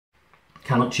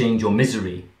cannot change your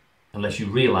misery unless you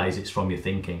realize it's from your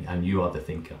thinking and you are the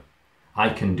thinker. I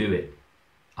can do it.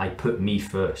 I put me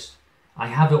first. I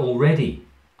have it already.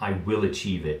 I will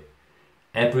achieve it.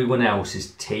 Everyone else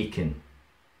is taken.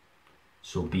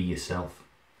 So be yourself.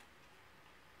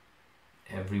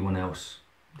 Everyone else.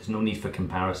 There's no need for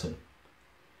comparison.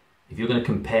 If you're going to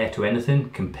compare to anything,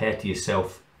 compare to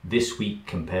yourself this week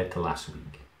compared to last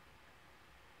week.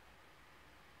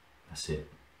 That's it.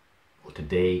 Or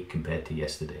today compared to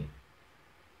yesterday.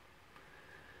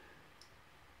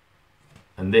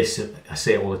 And this, I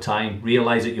say it all the time,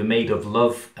 realize that you're made of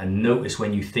love and notice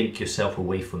when you think yourself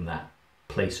away from that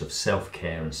place of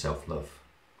self-care and self-love.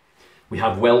 We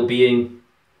have well-being,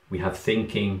 we have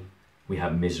thinking, we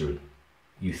have misery.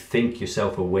 You think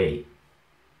yourself away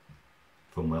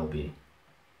from well-being.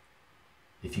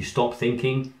 If you stop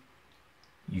thinking,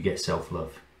 you get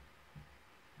self-love.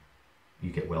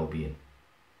 You get well-being.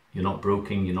 You're not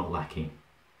broken, you're not lacking.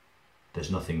 There's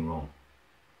nothing wrong.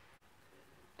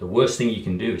 The worst thing you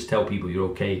can do is tell people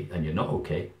you're okay and you're not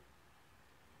okay.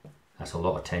 That's a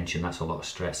lot of tension, that's a lot of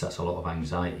stress, that's a lot of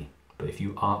anxiety. But if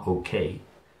you are okay,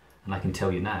 and I can tell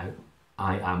you now,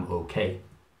 I am okay.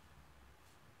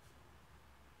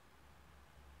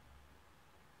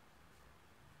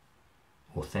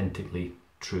 Authentically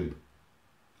true.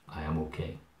 I am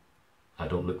okay. I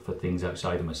don't look for things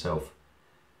outside of myself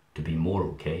to be more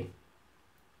okay.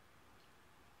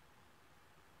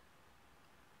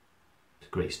 It's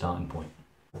a great starting point.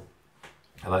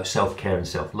 About self-care and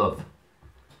self-love,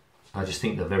 I just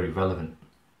think they're very relevant.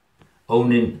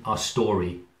 Owning our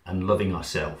story and loving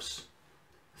ourselves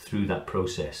through that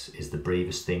process is the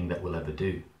bravest thing that we'll ever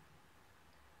do.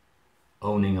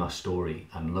 Owning our story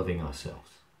and loving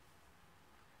ourselves.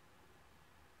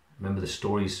 Remember, the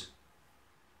stories,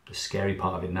 the scary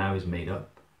part of it now is made up.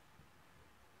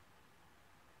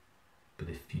 But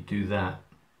if you do that,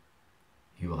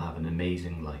 you will have an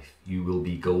amazing life. You will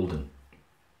be golden.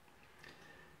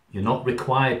 You're not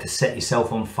required to set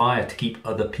yourself on fire to keep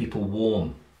other people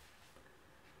warm.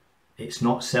 It's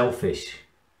not selfish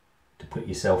to put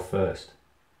yourself first.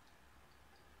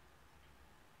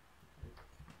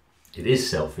 It is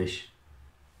selfish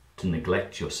to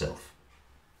neglect yourself.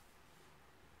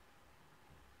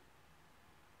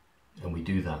 And we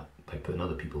do that by putting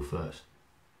other people first.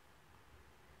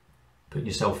 Putting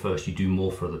yourself first, you do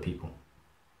more for other people.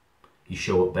 You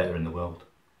show up better in the world.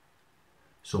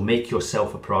 So make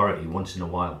yourself a priority once in a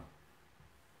while.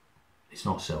 It's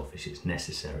not selfish, it's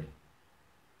necessary.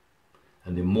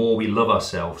 And the more we love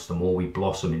ourselves, the more we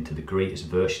blossom into the greatest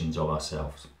versions of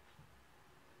ourselves.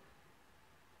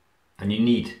 And you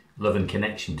need love and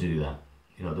connection to do that.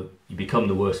 You know, you become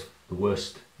the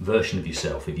worst version of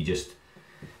yourself if you just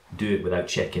do it without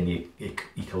checking the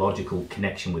ecological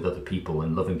connection with other people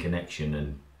and love and connection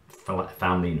and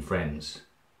family and friends.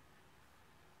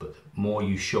 But the more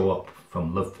you show up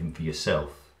from love for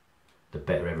yourself, the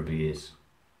better everybody is.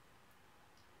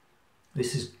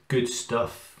 This is good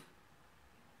stuff.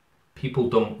 People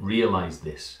don't realize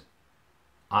this.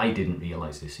 I didn't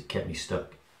realize this. It kept me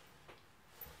stuck.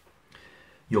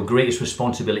 Your greatest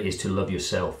responsibility is to love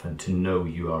yourself and to know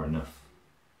you are enough.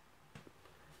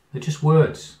 They're just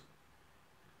words.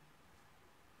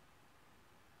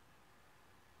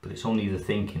 But it's only the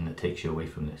thinking that takes you away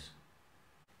from this.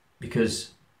 Because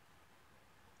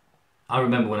I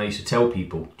remember when I used to tell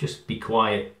people, just be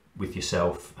quiet with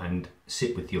yourself and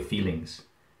sit with your feelings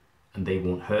and they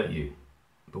won't hurt you.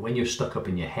 But when you're stuck up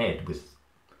in your head with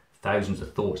thousands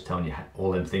of thoughts telling you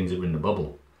all them things that are in the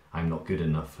bubble, I'm not good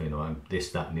enough, you know, I'm this,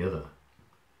 that and the other.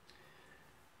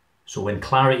 So when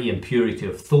clarity and purity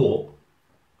of thought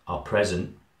are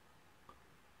present,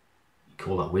 you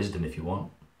call that wisdom if you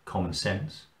want, common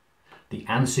sense, the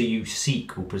answer you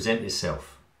seek will present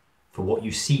itself. For what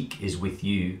you seek is with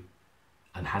you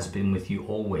and has been with you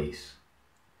always.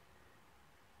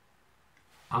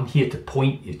 I'm here to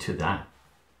point you to that.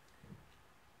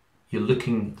 You're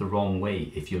looking the wrong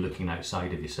way if you're looking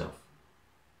outside of yourself.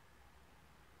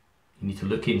 You need to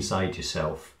look inside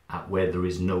yourself at where there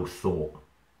is no thought.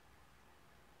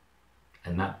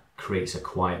 And that creates a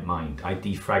quiet mind. I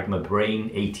defrag my brain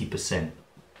 80%.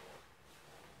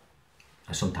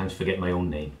 I sometimes forget my own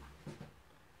name.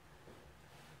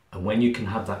 And when you can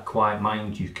have that quiet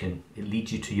mind, it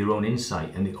leads you to your own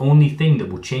insight. And the only thing that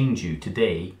will change you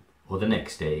today or the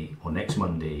next day or next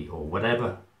Monday or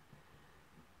whatever,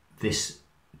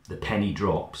 the penny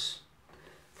drops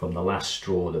from the last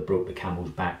straw that broke the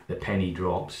camel's back, the penny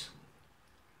drops.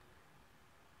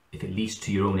 If it leads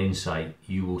to your own insight,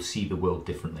 you will see the world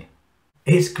differently.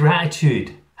 It's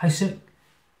gratitude.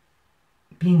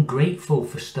 Being grateful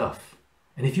for stuff.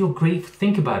 And if you're grateful,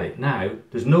 think about it now,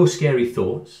 there's no scary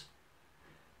thoughts.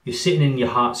 You're sitting in your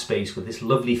heart space with this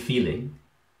lovely feeling,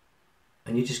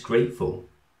 and you're just grateful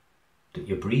that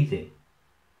you're breathing.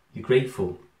 You're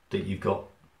grateful that you've got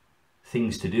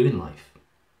things to do in life.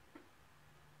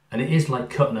 And it is like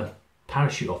cutting a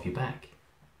parachute off your back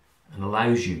and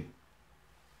allows you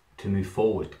to move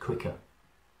forward quicker.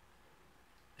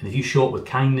 And if you show up with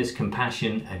kindness,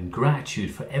 compassion and gratitude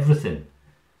for everything,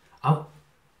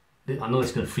 I know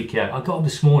it's going to freak you out. I got up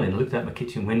this morning, I looked out my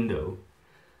kitchen window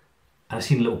and I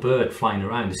seen a little bird flying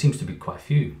around. There seems to be quite a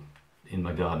few in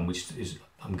my garden, which is,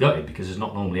 I'm gutted because there's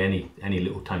not normally any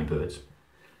little tiny birds.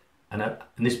 And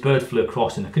this bird flew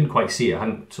across and I couldn't quite see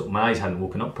it. My eyes hadn't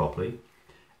woken up properly.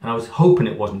 And I was hoping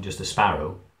it wasn't just a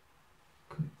sparrow,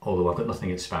 although I've got nothing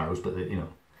against sparrows, but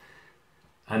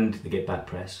and they get bad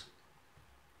press.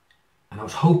 And I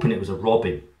was hoping it was a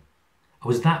robin. I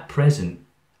was that present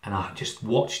and I just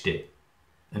watched it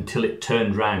until it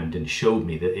turned round and showed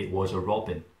me that it was a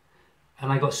robin.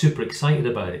 And I got super excited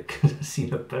about it because I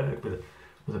seen a bird with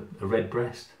a red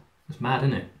breast. It's mad,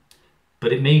 isn't it?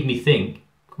 But it made me think,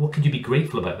 what could you be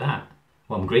grateful about that?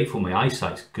 Well, I'm grateful my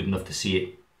eyesight's good enough to see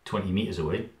it 20 metres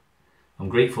away. I'm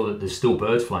grateful that there's still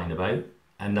birds flying about,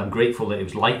 and I'm grateful that it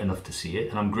was light enough to see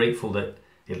it, and I'm grateful that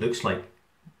it looks like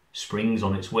spring's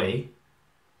on its way,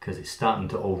 because it's starting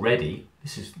to already.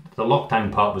 The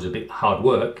lockdown part was a bit hard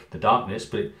work, the darkness,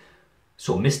 but it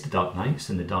sort of missed the dark nights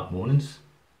and the dark mornings.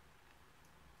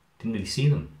 Didn't really see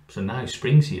them. So now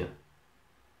spring's here.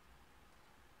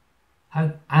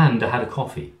 And I had a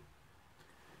coffee.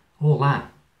 All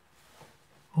that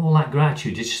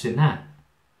gratitude is just in that.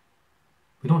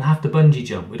 We don't have to bungee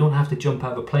jump. We don't have to jump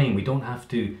out of a plane. We don't have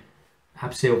to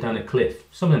abseil down a cliff.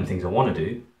 Some of them things I want to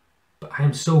do, but I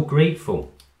am so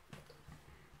grateful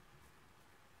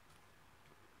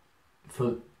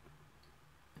for,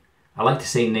 I like to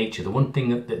say nature. The one thing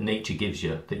that nature gives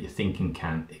you that your thinking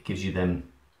can't, it gives you them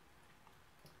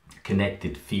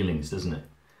connected feelings, doesn't it?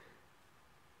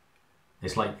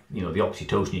 It's like, the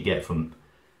oxytocin you get from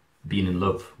being in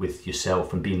love with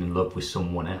yourself and being in love with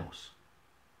someone else.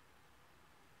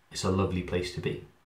 It's a lovely place to be.